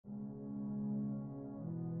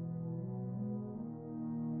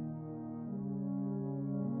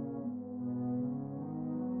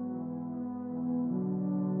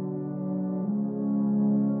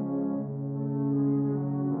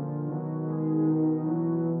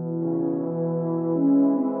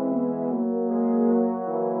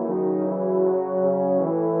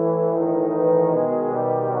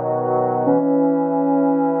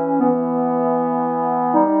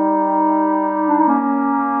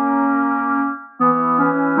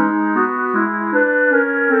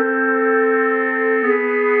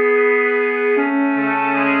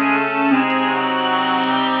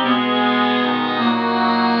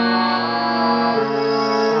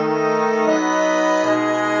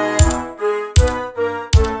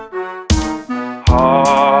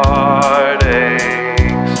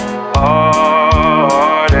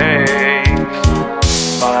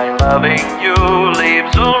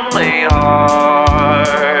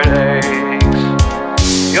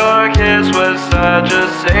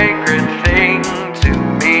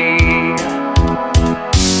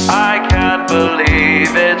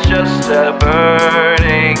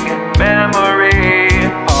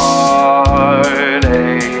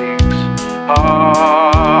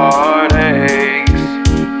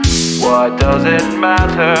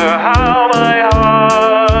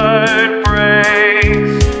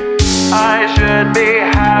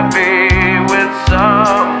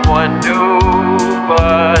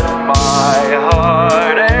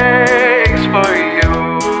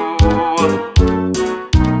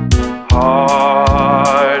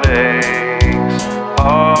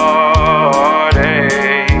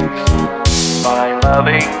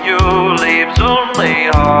loving you leaves only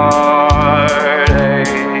heartaches.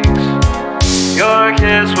 Your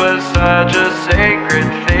kiss was such a sacred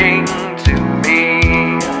thing to me.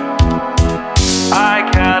 I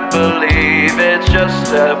can't believe it's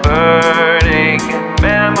just a burning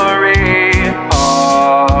memory.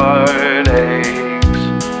 Heartaches,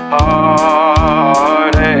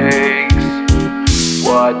 heartaches.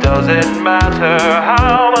 What does it matter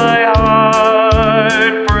how my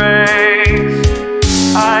heart breaks?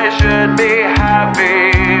 I should be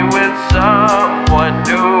happy with someone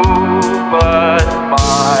new, but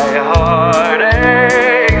my heart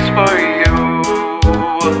aches for you.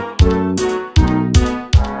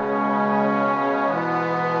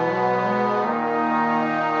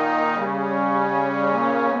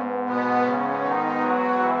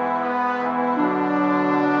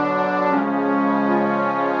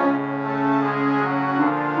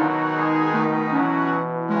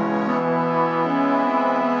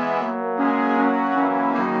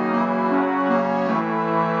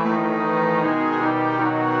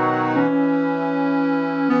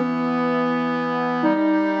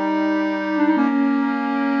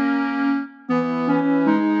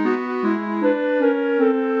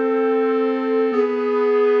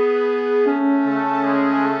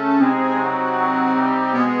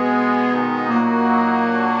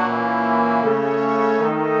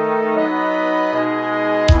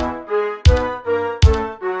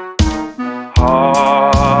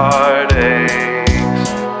 Heartaches,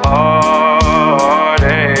 heartaches.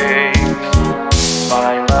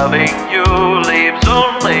 My loving you leaves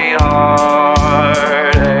only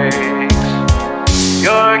heartaches.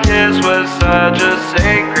 Your kiss was such a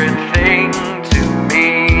sacred thing to me.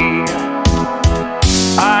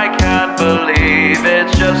 I can't believe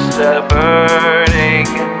it's just a burning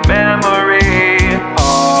memory.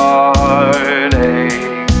 Heartaches,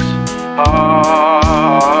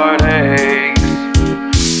 heartaches.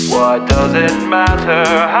 What does it matter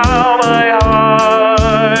how my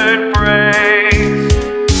heart breaks?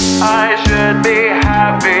 I should be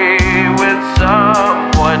happy with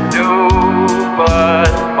someone new,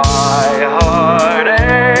 but my heart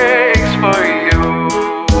aches for you.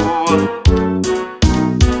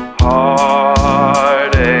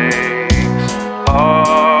 Heartaches,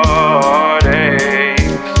 heartaches.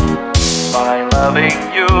 My loving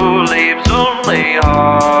you leaves only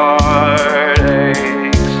heartaches.